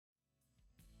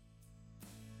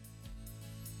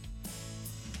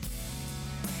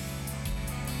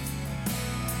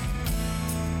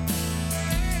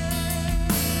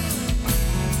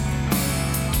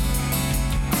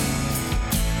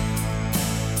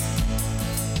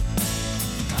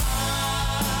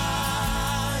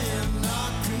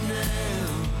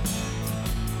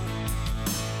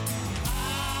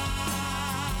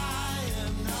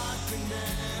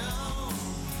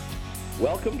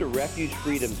Welcome to Refuge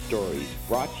Freedom Stories,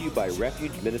 brought to you by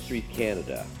Refuge Ministries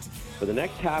Canada. For the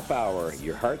next half hour,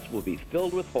 your hearts will be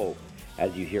filled with hope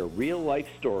as you hear real-life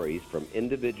stories from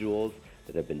individuals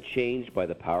that have been changed by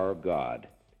the power of God.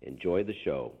 Enjoy the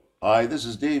show. Hi, this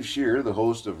is Dave Shear, the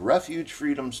host of Refuge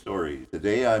Freedom Stories.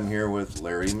 Today I'm here with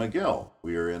Larry McGill.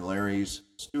 We are in Larry's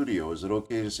studio. Is it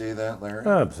okay to say that, Larry?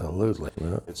 Absolutely.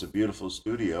 Yeah. It's a beautiful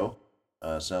studio,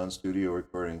 sound studio,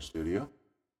 recording studio.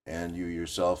 And you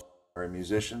yourself are a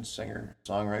musician, singer,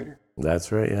 songwriter?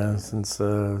 That's right, yeah, since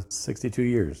 62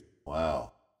 years.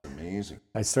 Wow, amazing.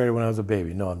 I started when I was a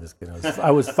baby. No, I'm just kidding.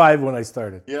 I was 5 when I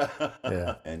started. Yeah.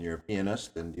 Yeah. And you're a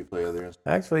pianist, and do you play other instruments?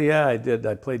 Actually, yeah, I did.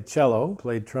 I played cello,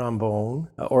 played trombone,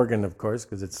 organ, of course,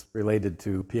 because it's related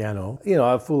to piano. You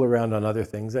know, I fool around on other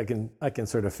things. I can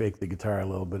sort of fake the guitar a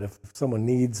little bit if someone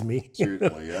needs me.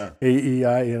 Certainly, yeah.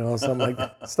 AEI, you know, something like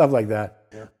that, stuff like that.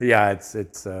 Yeah.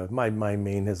 It's my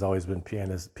main has always been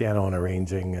piano and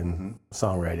arranging and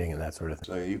songwriting and that sort of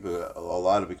thing. So you've got a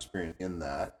lot of experience in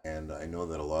that, and I know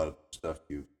that a lot of stuff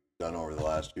you've done over the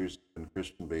last years has been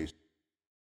Christian-based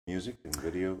music and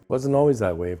video. Wasn't always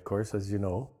that way, of course, as you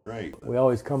know. Right. We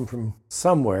always come from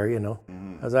somewhere, you know.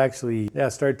 I was actually, I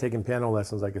started taking piano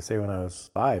lessons, like I say, when I was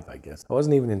 5, I guess. I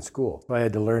wasn't even in school. So I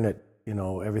had to learn it. You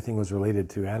know, everything was related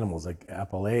to animals, like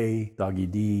apple A, doggy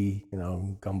D, you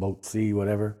know, gumboat C,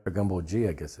 whatever. Or gumboat G,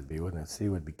 I guess it'd be, wouldn't it? C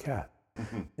would be cat.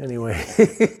 Anyway,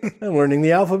 I'm learning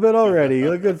the alphabet already. You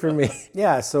look good for me.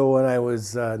 Yeah, so when I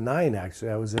was 9,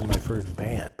 actually, I was in my first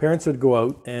band. Parents would go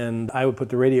out, and I would put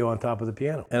the radio on top of the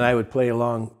piano. And I would play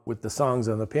along with the songs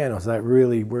on the piano. So that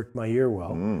really worked my ear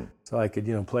well. So I could,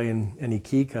 you know, play in any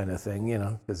key kind of thing, you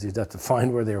know, because you'd have to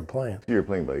find where they were playing. You were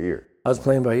playing by ear. I was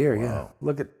playing by ear,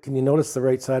 yeah. Can you notice the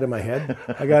right side of my head?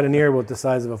 I got an ear about the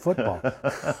size of a football.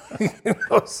 You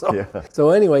know, so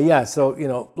anyway, yeah, so, you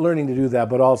know, learning to do that,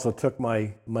 but also took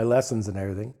my lessons and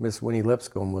everything. Miss Winnie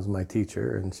Lipscomb was my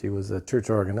teacher, and she was a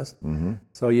church organist.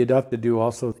 So you'd have to do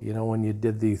also, you know, when you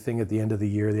did the thing at the end of the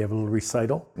year, they have a little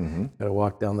recital. Got to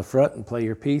walk down the front and play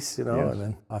your piece, you know, and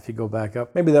then off you go back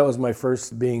up. Maybe that was my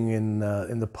first being in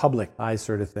the public eye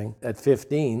sort of thing. At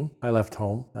 15, I left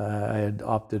home. I had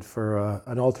opted for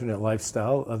an alternate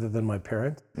lifestyle other than my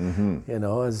parents. You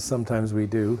know, as sometimes we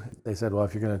do. They said, well,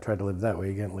 if you're going to try to live that way,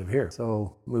 you can't live here.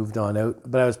 So moved on out.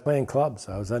 But I was playing clubs.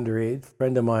 I was underage. A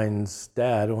friend of mine's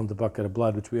dad owned the Bucket of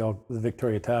Blood, the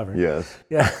Victoria Tavern. Yes.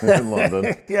 Yeah. In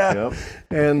London. Yeah. Yep.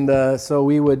 And so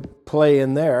we would play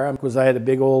in there because I had a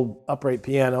big old upright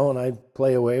piano and I'd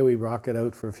play away. We'd rock it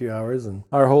out for a few hours. And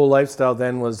our whole lifestyle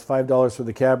then was $5 for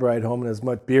the cab ride home and as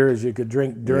much beer as you could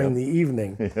drink during the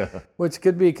evening, which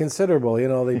could be considerable. You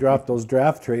know, they dropped those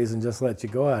draft trays and just let you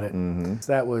go at it.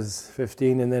 So that was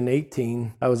 15. And then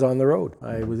 18, I was on the road.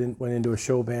 I went into a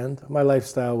show band. My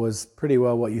lifestyle was pretty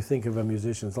well what you think of a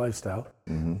musician's lifestyle.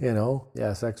 You know,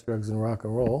 sex, drugs, and rock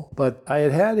and roll. But I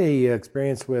had a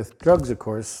experience with drugs, of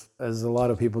course, as a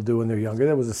lot of people do when they're younger.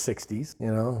 That was the 60s, you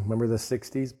know. Remember the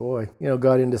 60s? Boy, you know,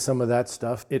 got into some of that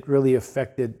stuff. It actually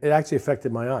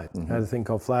affected my eyes. I had a thing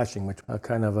called flashing, which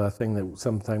kind of a thing that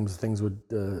sometimes things would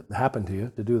happen to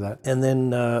you to do that. And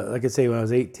then, like I say, when I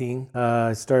was 18,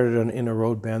 I started in a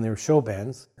road band. They were show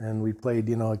bands, and we played,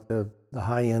 you know, like the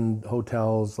high-end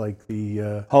hotels, like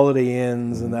the Holiday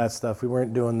Inns and that stuff. We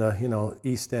weren't doing the, you know,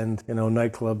 East End, you know,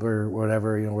 nightclub or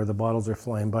whatever, you know, where the bottles are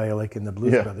flying by like in the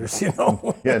Blues Brothers, you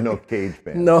know. No cage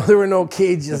band. No, there were no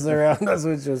cages around us,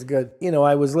 which was good. You know,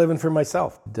 I was living for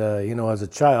myself. You know, as a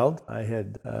child, I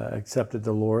had accepted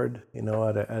the Lord, you know,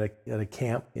 at a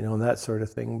camp, you know, and that sort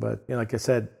of thing. But, you know, like I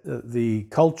said, the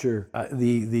culture,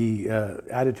 the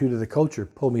attitude of the culture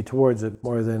pulled me towards it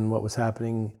more than what was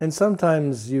happening. And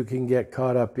sometimes you can get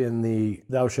caught up in the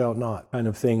thou shalt not kind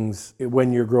of things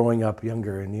when you're growing up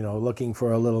younger and, you know, looking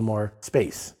for a little more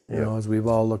space, you know, as we've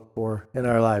all looked for in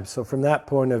our lives. So from that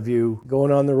point of view,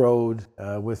 going on the road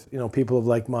with, you know, people of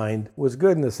like mind was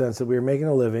good in the sense that we were making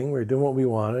a living, we were doing what we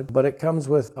wanted, but it comes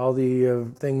with all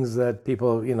the things that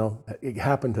people, you know, it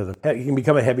happen to them. You can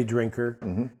become a heavy drinker.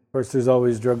 Of course, there's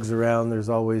always drugs around. There's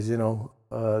always, you know,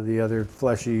 the other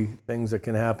fleshy things that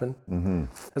can happen.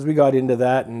 As we got into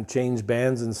that and changed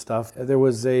bands and stuff, there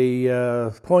was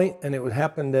a point, and it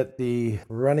happened at the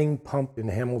Running Pump in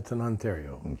Hamilton,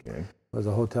 Ontario. It was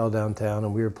a hotel downtown,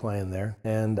 and we were playing there.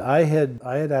 And I had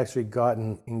actually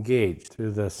gotten engaged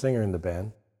to the singer in the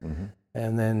band.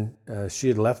 And then she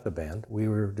had left the band. We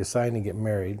were deciding to get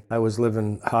married. I was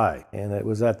living high. And it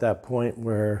was at that point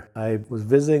where I was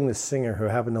visiting the singer who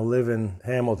happened to live in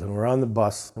Hamilton. We're on the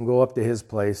bus and go up to his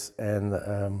place. And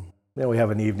then we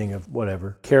have an evening of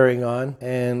whatever, carrying on,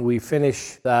 and we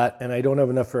finish that, and I don't have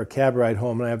enough for a cab ride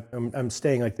home, and I'm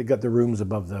staying, like, they got the rooms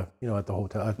above the, at the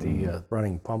hotel, at the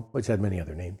running pump, which had many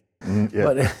other names. Yeah.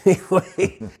 But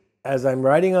anyway, as I'm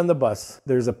riding on the bus,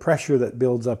 there's a pressure that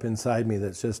builds up inside me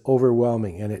that's just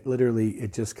overwhelming, and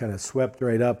it just kind of swept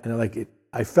right up, and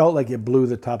I felt like it blew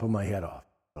the top of my head off.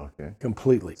 Okay.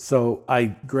 Completely. So I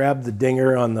grabbed the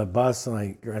dinger on the bus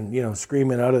and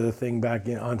screaming out of the thing back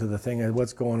onto the thing.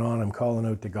 What's going on? I'm calling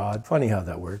out to God. Funny how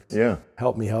that works. Yeah.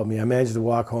 Help me. I managed to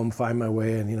walk home, find my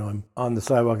way, and I'm on the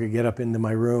sidewalk. I get up into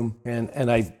my room,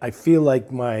 and I feel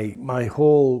like my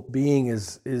whole being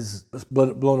is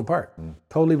blown apart.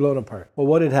 Totally blown apart. Well,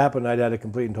 what had happened? I'd had a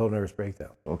complete and total nervous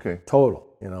breakdown. Okay. Total.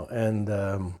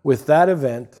 And with that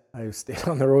event, I stayed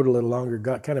on the road a little longer.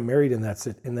 Got kind of married in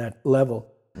that level.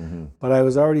 Mm-hmm. But I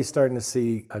was already starting to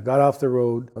see, I got off the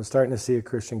road, I was starting to see a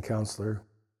Christian counselor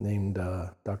named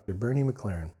Dr. Bernie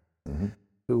McLaren,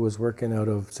 who was working out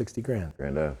of 60 Grand.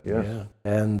 Grand Ave, yes. Yeah.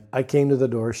 And I came to the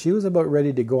door. She was about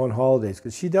ready to go on holidays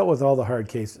because she dealt with all the hard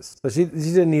cases. So she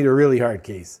didn't need a really hard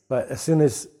case. But as soon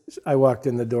as I walked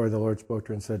in the door, the Lord spoke to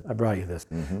her and said, I brought you this.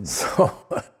 Mm-hmm. So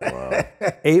wow.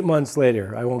 8 months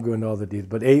later, I won't go into all the details,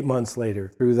 but 8 months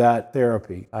later, through that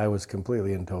therapy, I was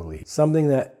completely and totally. Something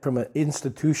that from an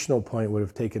institutional point would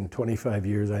have taken 25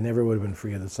 years, I never would have been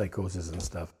free of the psychosis and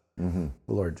stuff. Mm-hmm.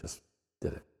 The Lord just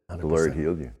did it. 100%. The Lord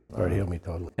healed you. The Lord healed me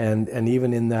totally. And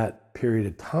even in that period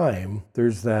of time,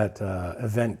 there's that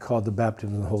event called the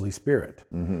baptism of the Holy Spirit,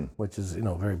 which is,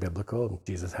 very biblical.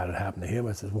 Jesus had it happen to him.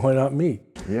 I said, why not me?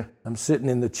 Yeah. I'm sitting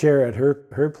in the chair at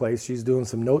her place. She's doing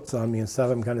some notes on me and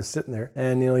stuff. I'm kind of sitting there.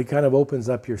 And, he kind of opens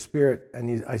up your spirit.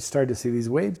 And I started to see these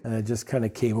waves. And it just kind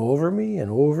of came over me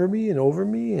and over me and over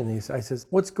me. And I says,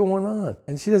 what's going on?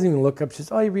 And she doesn't even look up. She says,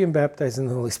 you're being baptized in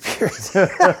the Holy Spirit.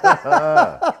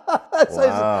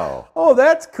 Wow. Oh,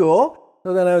 that's cool.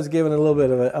 So then I was given a little bit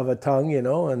of a tongue, and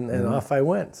off I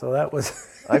went. So that was...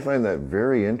 I find that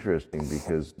very interesting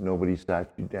because nobody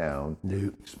sat you down,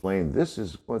 explained this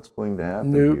is what's going to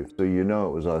happen to you. So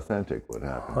it was authentic what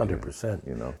happened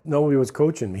 100%. Nobody was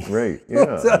coaching me. Right, yeah.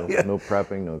 No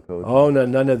prepping, no coaching. Oh, no,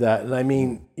 none of that. And I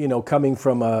mean, coming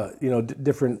from a,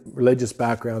 different religious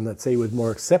background that say was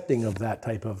more accepting of that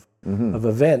type of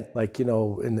event, like,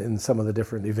 in some of the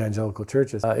different evangelical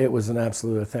churches, it was an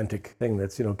absolute authentic thing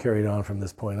that's, carried on from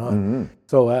this point on. Mm-hmm.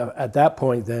 So at that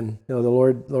point then, the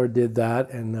Lord did that,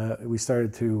 and we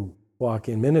started to walk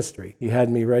in ministry. He had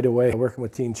me right away working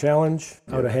with Teen Challenge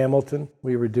out of Hamilton.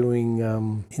 We were doing,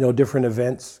 different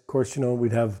events. Of course,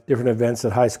 we'd have different events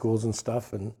at high schools and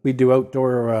stuff, and we'd do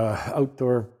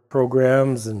outdoor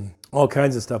programs and all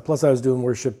kinds of stuff. Plus I was doing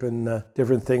worship and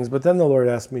different things. But then the Lord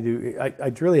asked me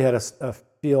I really had a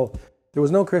feel there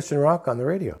was no Christian rock on the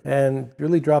radio, and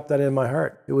really dropped that in my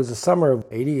heart. It was the summer of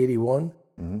 80, 81.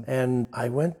 And I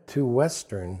went to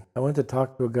Western. I went to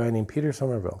talk to a guy named Peter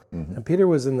Somerville. And Peter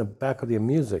was in the back of the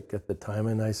music at the time.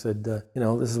 And I said,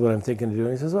 this is what I'm thinking to do.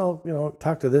 And he says, well,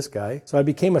 talk to this guy. So I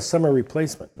became a summer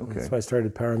replacement. Okay. So I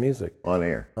started Power Music. On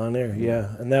air,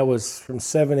 yeah. And that was from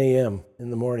 7 a.m. in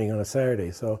the morning on a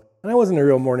Saturday. And I wasn't a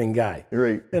real morning guy.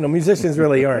 Right. Musicians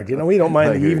really aren't. We don't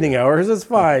mind the evening hours. It's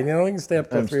fine. We can stay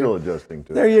up till 3. I'm still adjusting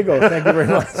to it. There you go. Thank you very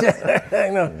much. I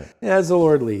know. Yeah, as the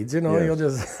Lord leads, yes. You'll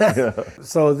just...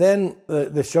 So then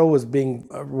the show was being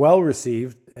well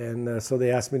received. And so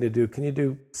they asked me to can you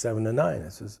do 7 to 9? I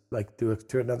says, do it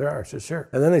to another hour. I said, sure.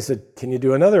 And then they said, can you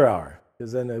do another hour?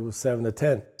 Because then it was 7 to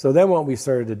 10. So then what we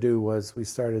started to do was we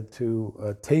started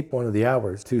to tape one of the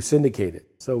hours to syndicate it.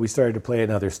 So we started to play it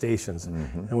in other stations.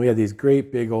 And we had these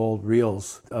great big old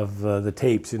reels of the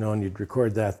tapes, and you'd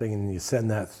record that thing and you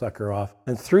send that sucker off.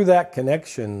 And through that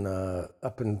connection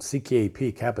up in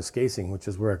CKAP, Kapuskasing, which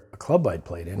is where a club I'd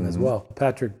played in as well,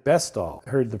 Patrick Bestall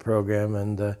heard the program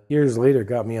and years later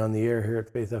got me on the air here at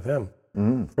Faith FM.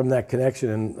 From that connection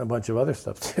and a bunch of other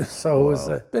stuff too. So it was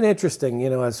been interesting,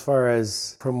 as far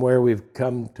as from where we've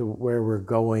come to where we're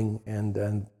going, and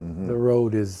the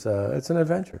road is it's an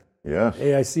adventure. Yes.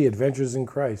 AIC, Adventures in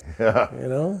Christ. Yeah.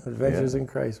 Adventures in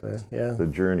Christ, man. Yeah. The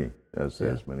journey, as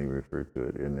many refer to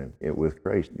it. And with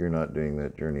Christ, you're not doing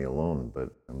that journey alone, but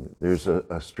there's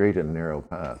a straight and narrow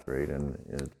path, right? And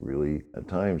it really, at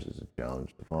times, is a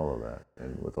challenge to follow that,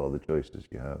 and with all the choices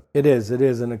you have. It is.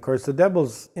 And of course, the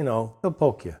devil's, he'll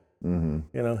poke you.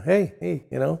 Hey,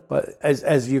 but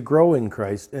as you grow in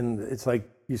Christ, and it's like,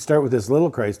 you start with this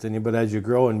little Christ in you, but as you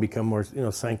grow and become more,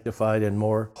 sanctified and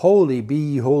more holy, be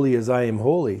ye holy as I am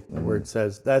holy, the word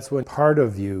says, that's when part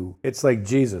of you, it's like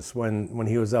Jesus when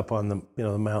he was up on the,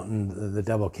 the mountain, the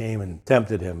devil came and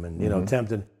tempted him and,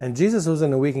 tempted. And Jesus was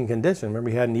in a weakened condition. Remember,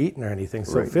 he hadn't eaten or anything.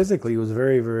 So physically he was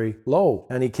very, very low.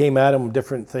 And he came at him with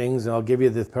different things, and I'll give you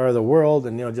the power of the world,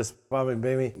 and, just follow me,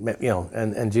 baby.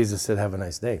 And Jesus said, have a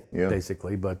nice day,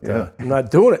 basically. But I'm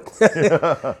not doing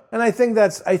it. And I think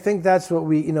that's what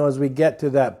we, as we get to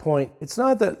that point, it's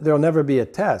not that there'll never be a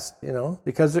test,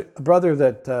 because a brother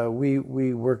that we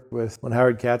worked with when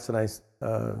Howard Katz and I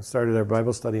started our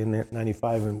Bible study in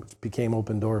 95 and became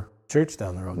Open Door Church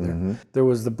down the road there. There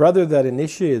was the brother that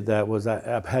initiated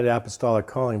that had apostolic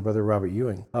calling, Brother Robert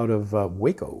Ewing, out of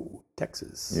Waco,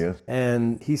 Texas. Yes.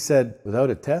 And he said, without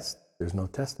a test, there's no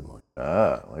testimony.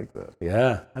 Ah, I like that.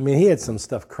 Yeah. I mean, he had some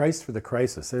stuff. Christ for the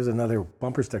crisis. There's another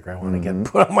bumper sticker I want to get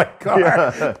put on my car.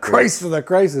 Yeah. Christ for the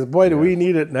crisis. Boy, do we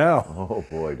need it now. Oh,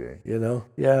 boy, do.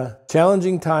 Yeah.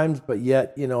 Challenging times, but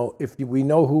yet, if we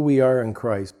know who we are in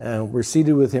Christ and we're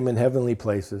seated with him in heavenly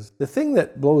places. The thing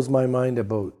that blows my mind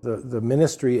about the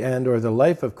ministry and or the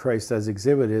life of Christ as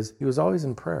exhibited is he was always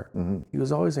in prayer. He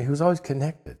was always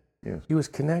connected. Yes. He was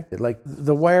connected. Like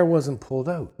the wire wasn't pulled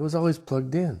out. It was always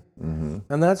plugged in.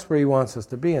 And that's where he wants us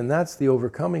to be. And that's the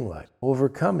overcoming life.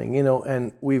 Overcoming,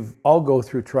 and we've all go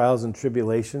through trials and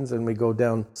tribulations, and we go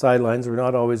down sidelines. We're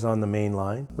not always on the main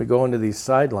line. We go into these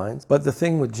sidelines. But the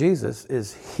thing with Jesus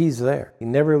is he's there. He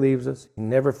never leaves us. He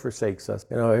never forsakes us.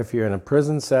 If you're in a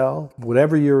prison cell,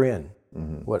 whatever you're in,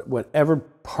 whatever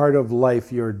part of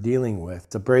life you're dealing with,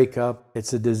 it's a breakup,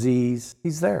 it's a disease,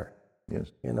 he's there. Yes.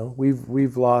 We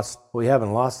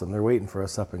haven't lost them. They're waiting for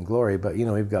us up in glory. But,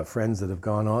 we've got friends that have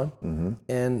gone on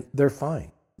and they're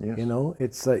fine. Yes.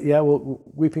 It's,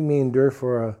 weeping may endure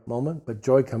for a moment, but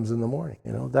joy comes in the morning.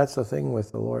 That's the thing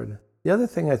with the Lord. The other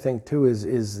thing I think too is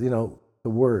the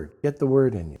word. Get the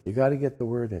word in you. You got to get the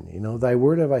word in you. Thy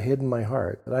word have I hid in my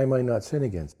heart that I might not sin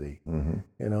against thee.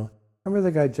 Remember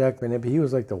the guy Jack Van Impe? He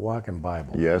was like the walking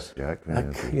Bible. Yes, Jack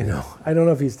Van Impe. I don't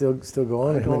know if he's still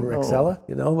going. I don't know. Rexella,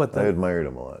 but I admired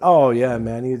him a lot. Oh yeah,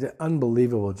 man, he's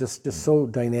unbelievable. Just so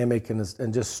dynamic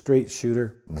and just straight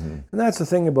shooter. And that's the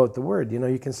thing about the word.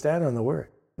 You can stand on the word.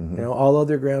 All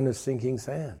other ground is sinking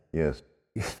sand. Yes.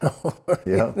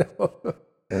 Yeah.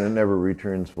 And it never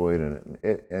returns void,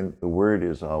 and the word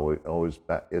is always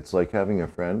back. It's like having a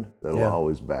friend that'll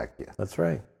always back you. That's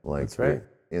right. That's right.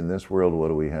 In this world, what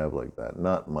do we have like that?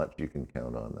 Not much you can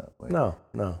count on that way.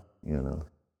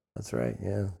 No. That's right,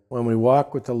 yeah. When we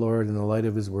walk with the Lord in the light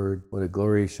of his word, what a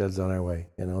glory he sheds on our way.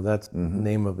 That's the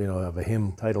name of, of a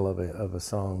hymn, title of a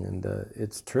song, and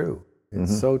it's true.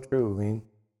 It's so true. I mean,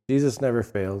 Jesus never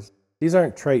fails. These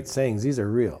aren't trite sayings. These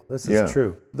are real. This is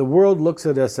true. The world looks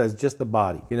at us as just a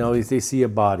body. They see a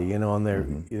body, and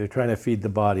they're trying to feed the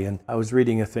body. And I was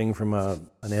reading a thing from an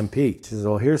MP. She says,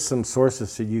 well, here's some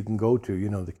sources that you can go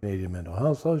to, the Canadian Mental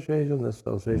Health Association, this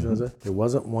association. There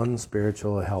wasn't one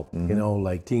spiritual help,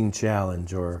 like Teen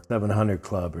Challenge or 700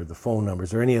 Club or the phone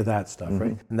numbers or any of that stuff,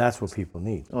 right? And that's what people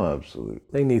need. Oh, absolutely.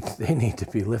 They need to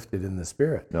be lifted in the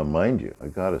spirit. Now, mind you, I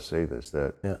got to say this,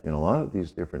 that in a lot of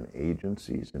these different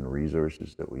agencies and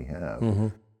resources that we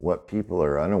have, what people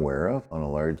are unaware of on a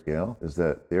large scale is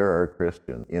that there are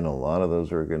Christians in a lot of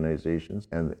those organizations,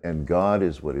 and God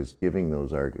is what is giving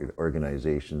those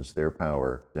organizations their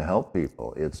power to help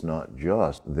people. It's not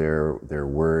just their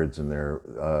words and their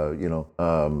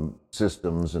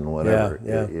systems and whatever.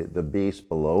 The base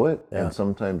below it, and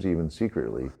sometimes even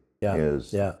secretly,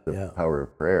 is the power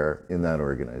of prayer in that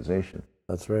organization.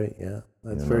 That's right. Yeah,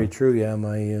 that's very true. Yeah,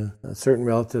 my certain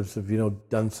relatives have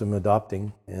done some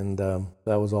adopting, and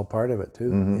that was all part of it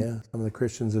too. Yeah, some of the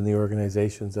Christians in the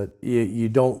organizations that you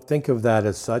don't think of that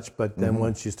as such, but then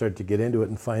once you start to get into it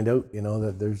and find out,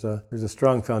 that there's a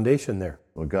strong foundation there.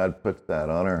 Well, God puts that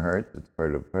on our hearts. It's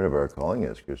part of our calling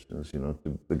as Christians.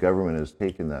 The government has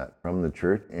taken that from the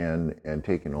church and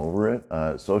taken over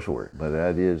it, social work. But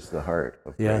that is the heart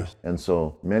of Christ. And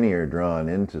so many are drawn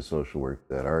into social work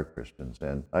that are Christians.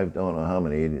 And I don't know how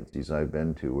many agencies I've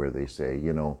been to where they say,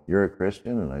 you're a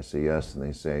Christian? And I say yes. And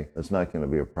they say, that's not going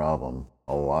to be a problem.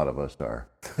 A lot of us are.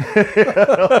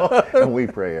 And we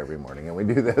pray every morning, and we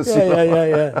do this.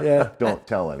 Yeah. Don't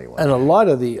tell anyone. And a lot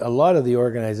of the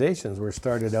organizations were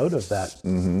started out of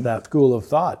that school of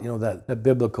thought, that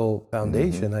biblical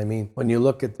foundation. I mean, when you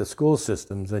look at the school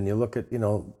systems and you look at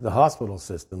the hospital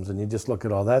systems and you just look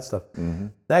at all that stuff,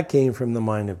 that came from the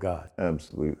mind of God.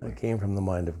 Absolutely, it came from the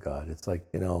mind of God. It's like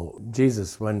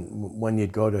Jesus, when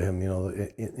you'd go to him,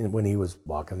 when he was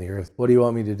walking the earth, what do you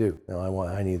want me to do?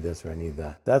 I need this or I need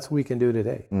that. That's what we can do today.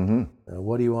 day.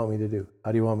 What do you want me to do?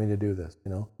 How do you want me to do this?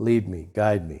 Lead me,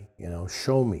 guide me,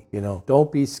 show me.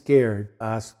 Don't be scared.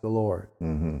 Ask the Lord.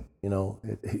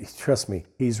 Trust me,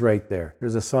 he's right there.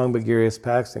 There's a song by Gary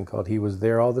Paxton called "He Was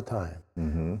There All the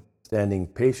Time." Standing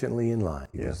patiently in line.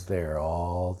 He was there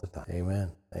all the time. Amen.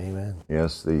 Amen.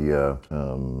 Yes,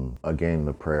 again,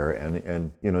 the prayer.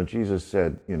 And Jesus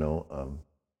said,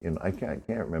 I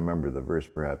can't remember the verse,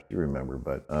 perhaps you remember,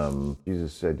 but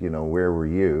Jesus said, where were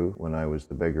you when I was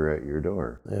the beggar at your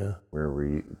door? Yeah. Where were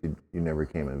you? You never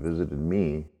came and visited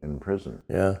me in prison.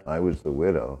 Yeah. I was the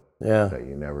widow that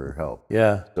you never helped.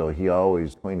 Yeah. So he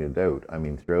always pointed out,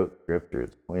 throughout Scripture,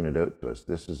 it's pointed out to us,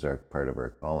 this is part of our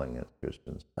calling as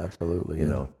Christians. Absolutely.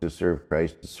 To serve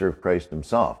Christ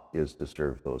himself is to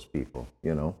serve those people,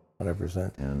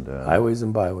 100%. And highways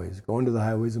and byways, going to the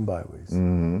highways and byways.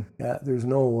 Yeah, there's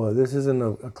no, this isn't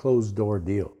a closed door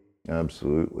deal.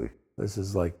 Absolutely. This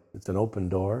is like, it's an open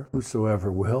door,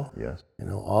 whosoever will. Yes.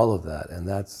 All of that. And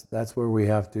that's where we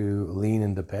have to lean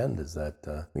and depend, is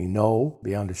that we know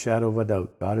beyond a shadow of a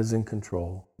doubt, God is in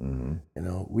control.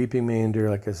 Weeping may endure,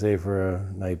 like I say, for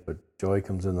a night, but joy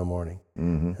comes in the morning.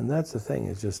 And that's the thing.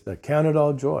 It's just count it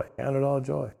all joy. Count it all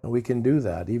joy. And we can do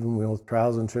that even with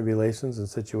trials and tribulations and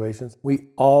situations. We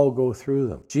all go through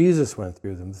them. Jesus went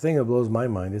through them. The thing that blows my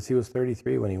mind is he was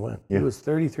 33 when he went. Yeah. He was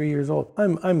 33 years old.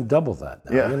 I'm double that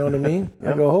now. Yeah. You know what I mean?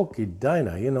 I go, hokey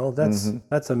dinah.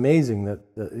 That's amazing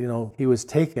that he was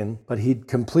taken, but he'd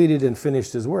completed and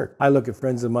finished his work. I look at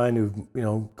friends of mine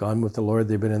who've gone with the Lord.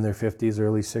 They've been in their 50s,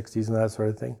 early 60s, and that sort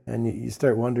of thing. And you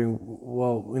start wondering,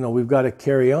 well, we've got to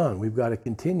carry on. We've got to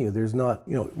continue. There's not,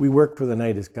 we work for the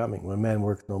night is coming when man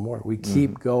works no more. We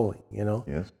keep going,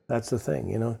 Yes. That's the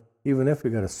thing, even if we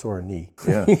got a sore knee.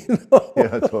 Yeah.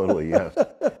 Yeah, totally, yes.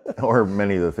 Or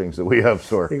many of the things that we have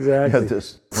sore. Exactly. At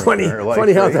this funny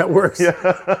how that works. Yeah.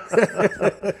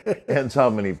 And so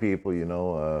many people,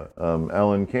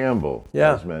 Alan Campbell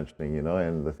was mentioning,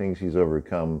 and the things he's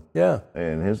overcome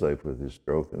in his life with his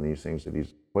stroke and these things that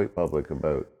he's quite public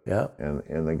about. Yeah.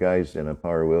 And the guy's in a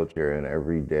power wheelchair, and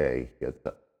every day gets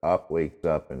up, wakes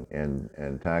up,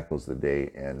 and tackles the day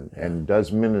and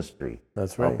does ministry.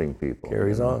 That's right. Helping people.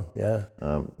 Carries on. Yeah.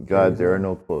 God, there are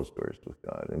no closed doors with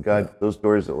God. And God, those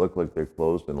doors that look like they're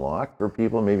closed and locked for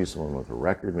people, maybe someone with a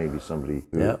record, maybe somebody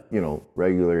who,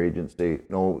 regular agents say,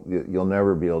 no, you'll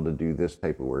never be able to do this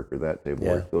type of work or that type of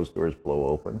work. Those doors blow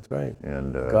open. That's right.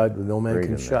 And God, no man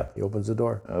can shut. He opens the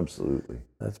door. Absolutely.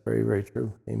 That's very, very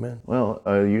true. Amen. Well,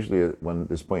 usually at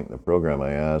this point in the program,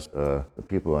 I ask the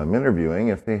people I'm interviewing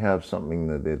if they have something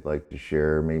that they'd like to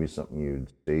share, maybe something you'd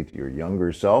say to your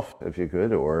younger self, if you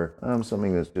could, or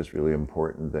something that's just really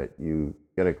important that you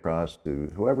get across to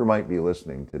whoever might be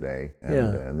listening today,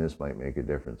 and this might make a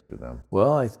difference to them.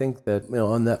 Well, I think that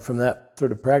from that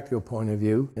sort of practical point of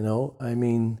view,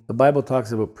 the Bible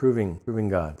talks about proving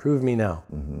God. Prove me now.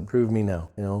 Prove me now.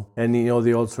 And the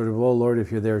old sort of, oh Lord,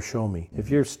 if you're there, show me. If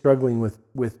you're struggling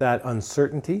with that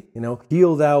uncertainty,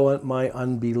 heal thou my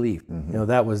unbelief.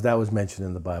 That was mentioned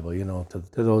in the Bible.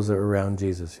 To those that were around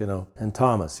Jesus. And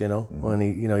Thomas. When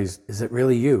he's, is it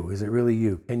really you? Is it really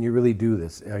you? Can you really do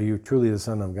this? Are you truly the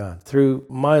Son of God? Through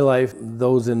my life,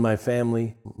 those in my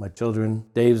family, my children,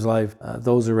 Dave's life,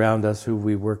 those around us who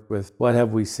we worked with, what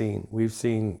have we seen? We've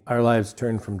seen our lives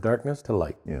turn from darkness to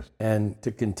light. Yes. And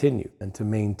to continue and to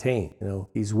maintain.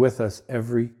 He's with us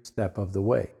every step of the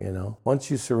way. Once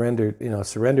you surrendered,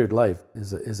 surrendered life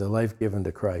is a life given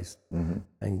to Christ.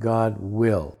 And God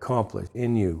will accomplish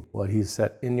in you what He's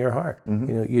set in your heart.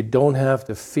 You don't have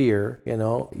to fear,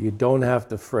 you don't have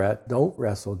to fret. Don't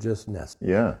wrestle, just nestle.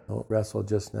 Yeah. Don't wrestle,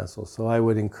 just nestle. So I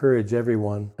would encourage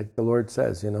everyone, like the Lord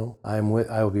says, I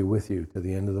will be with you to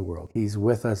the end of the world. He's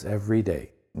with us every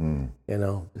day.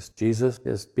 Just Jesus,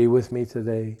 just be with me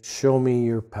today. Show me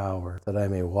your power that I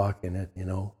may walk in it.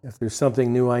 If there's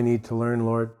something new I need to learn,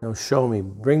 Lord, show me.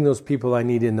 Bring those people I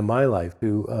need into my life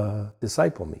to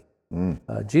disciple me.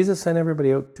 Jesus sent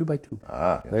everybody out 2 by 2.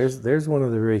 Yes. There's one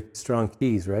of the very strong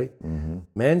keys, right?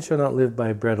 Man shall not live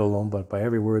by bread alone, but by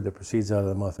every word that proceeds out of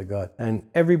the mouth of God. And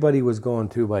everybody was going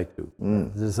 2 by 2.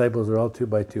 The disciples are all 2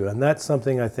 by 2. And that's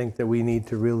something I think that we need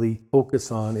to really focus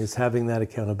on, is having that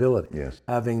accountability. Yes.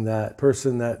 Having that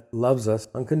person that loves us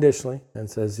unconditionally and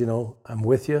says, I'm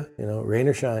with you, rain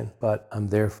or shine, but I'm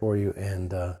there for you.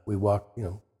 And we walk,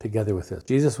 together with this.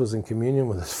 Jesus was in communion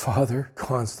with his Father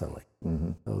constantly.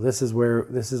 So this is where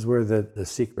the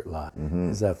secret lies,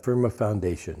 is that firm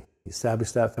foundation. You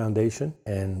establish that foundation,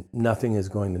 and nothing is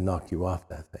going to knock you off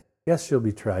that thing. Yes, you'll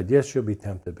be tried. Yes, you'll be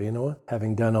tempted. But you know what?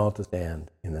 Having done all to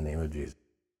stand in the name of Jesus.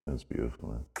 That's beautiful,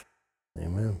 man.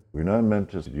 Amen. We're not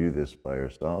meant to do this by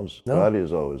ourselves. No. God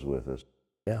is always with us.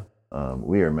 Yeah.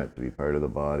 We are meant to be part of the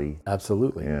body.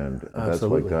 Absolutely. And that's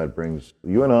Absolutely. what God brings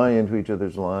you and I into each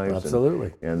other's lives.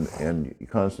 Absolutely. And you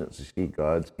constantly see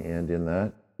God's hand in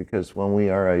that, because when we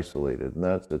are isolated, and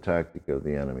that's the tactic of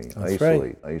the enemy,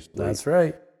 isolate. That's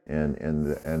right. And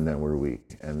then we're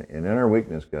weak. And in our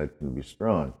weakness, God can be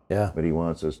strong. Yeah. But he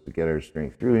wants us to get our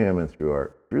strength through him and through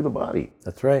the body.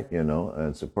 That's right.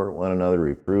 And support one another,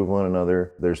 reprove one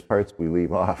another. There's parts we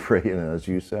leave off, right? And as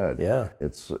you said, Yeah.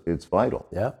 it's vital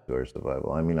to our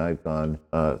survival. I mean, I've gone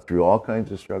through all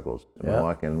kinds of struggles in my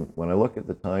walk, and when I look at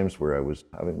the times where I was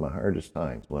having my hardest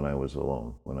times, when I was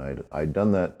alone, when I'd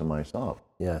done that to myself.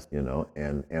 Yes.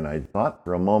 And I thought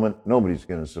for a moment, nobody's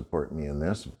going to support me in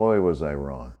this. Boy, was I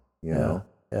wrong, you know?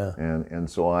 Yeah. And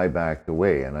so I backed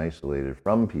away and isolated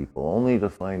from people, only to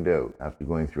find out, after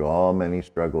going through all many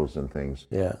struggles and things,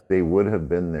 they would have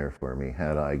been there for me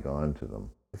had I gone to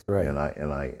them. That's right. And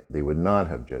they would not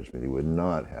have judged me. They would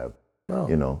not have,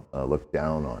 looked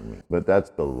down on me. But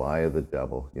that's the lie of the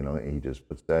devil. He just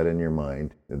puts that in your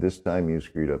mind. This time you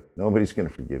screwed up. Nobody's going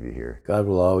to forgive you here. God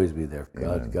will always be there.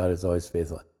 God is always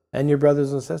faithful. And your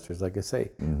brothers and sisters, like I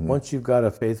say, once you've got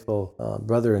a faithful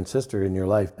brother and sister in your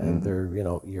life, and they're,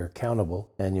 you're accountable,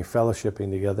 and you're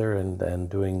fellowshipping together and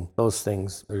doing those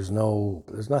things, there's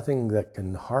nothing that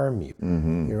can harm you.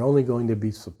 You're only going to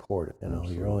be supported.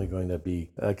 You're only going to be,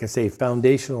 like I say,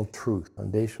 foundational truth. For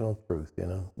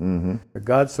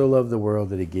God so loved the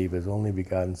world that he gave his only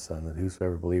begotten Son, that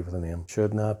whosoever believeth in him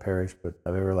should not perish but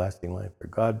have everlasting life. For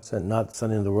God sent not the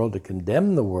Son into the world to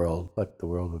condemn the world, but the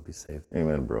world would be saved.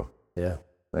 Amen, bro. Yeah.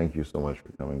 Thank you so much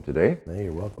for coming today. Hey,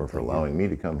 you're welcome. Or for allowing me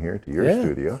to come here to your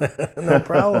studio. No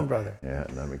problem, brother. Yeah,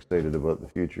 and I'm excited about the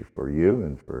future for you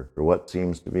and for what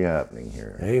seems to be happening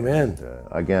here. Amen. And,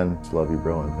 again, just love you,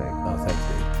 bro, and thank you. Oh, thanks,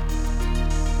 Dave.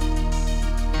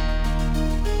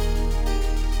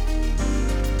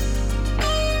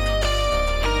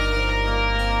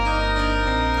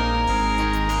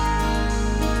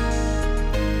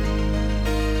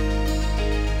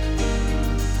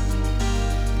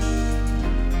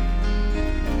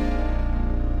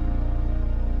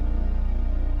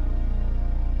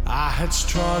 I had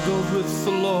struggled with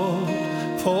the Lord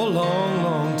for a long,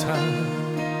 long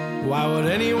time. Why would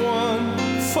anyone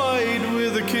fight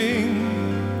with a king?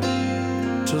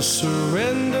 To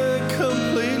surrender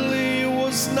completely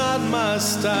was not my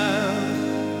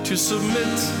style. To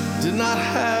submit did not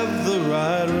have the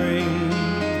right ring.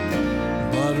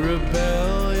 But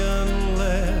rebellion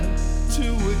led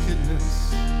to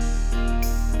wickedness.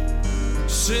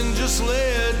 Sin just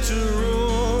led to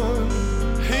ruin.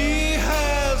 He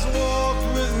has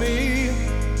walked with me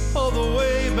all the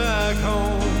way back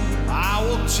home. I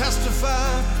will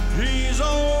testify, he's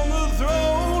on the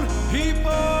throne. He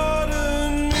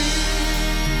pardoned me.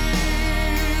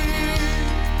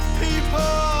 He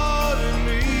pardoned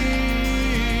me.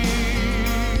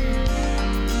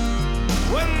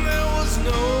 When there was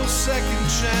no second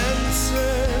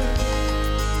chances,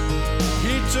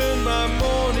 he turned my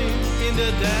mourning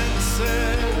into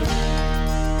dancing.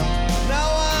 Now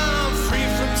I'm free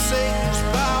from Satan's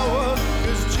power,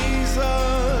 'cause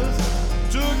Jesus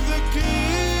took the key.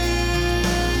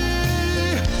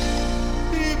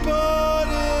 He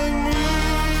pardoned me.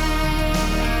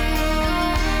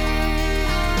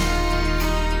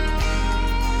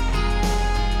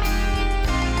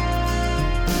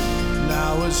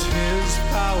 Now as his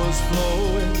power's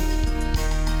flowing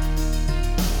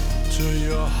to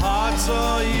your hearts,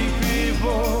 all ye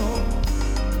people,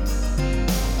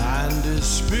 and his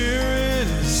spirit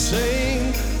is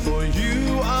saying, for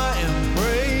you I am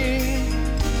praying.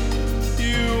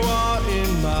 You are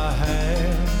in my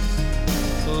hands.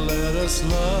 Let us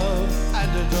love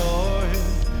and adore him.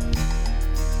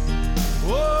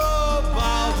 Oh,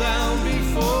 bow down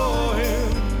before him.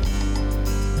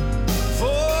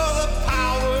 For the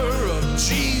power of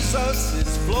Jesus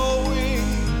is flowing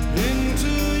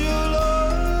into your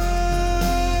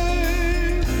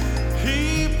life. He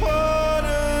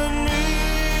pardoned me.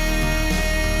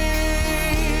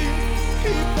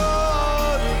 He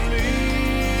pardoned me.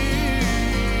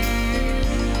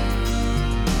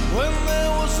 When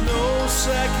there was no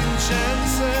second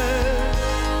chances,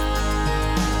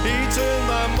 he turned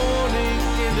my mourning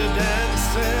into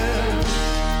dancing.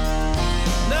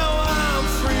 Now I'm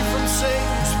free from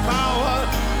Satan's power,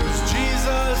 'cause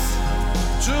Jesus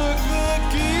took the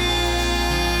key.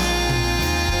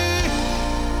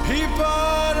 He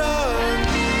pardoned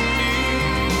me.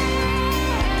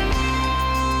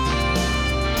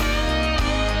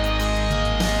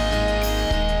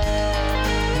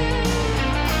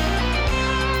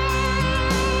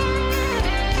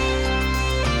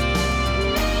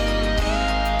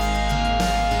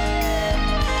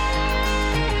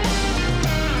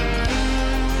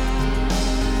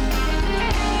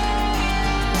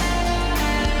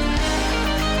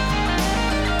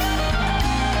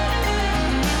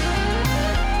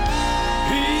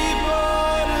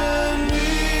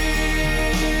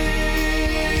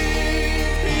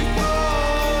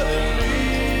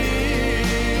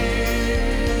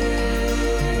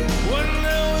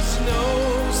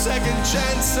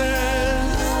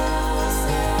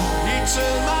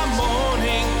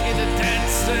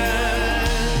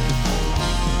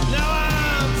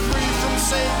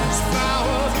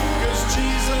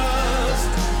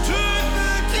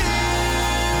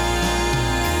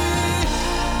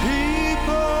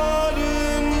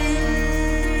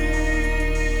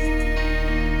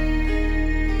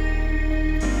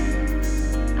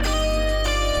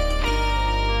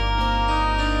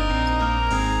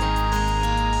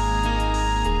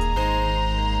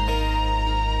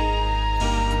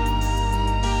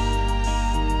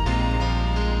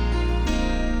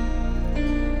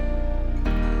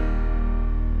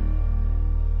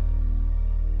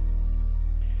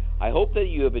 hope that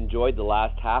you have enjoyed the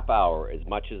last half hour as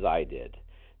much as I did.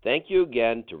 Thank you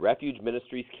again to Refuge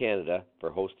Ministries Canada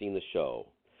for hosting the show.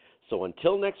 So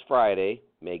until next Friday,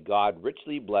 may God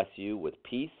richly bless you with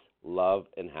peace, love,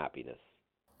 and happiness.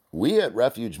 We at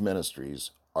Refuge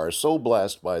Ministries are so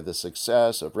blessed by the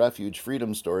success of Refuge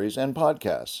Freedom Stories and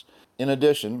podcasts. In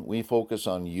addition, we focus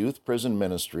on youth prison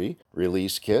ministry,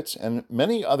 release kits, and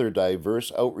many other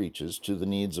diverse outreaches to the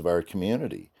needs of our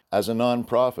community. As a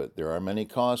nonprofit, there are many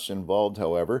costs involved,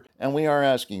 however, and we are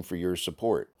asking for your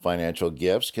support. Financial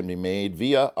gifts can be made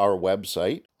via our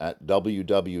website at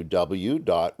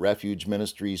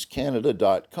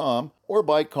www.refugeministriescanada.com or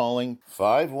by calling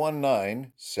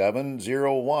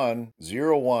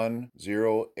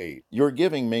 519-701-0108. Your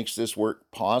giving makes this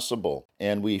work possible,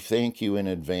 and we thank you in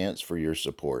advance for your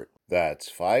support.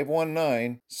 That's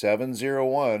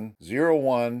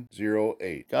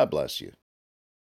 519-701-0108. God bless you.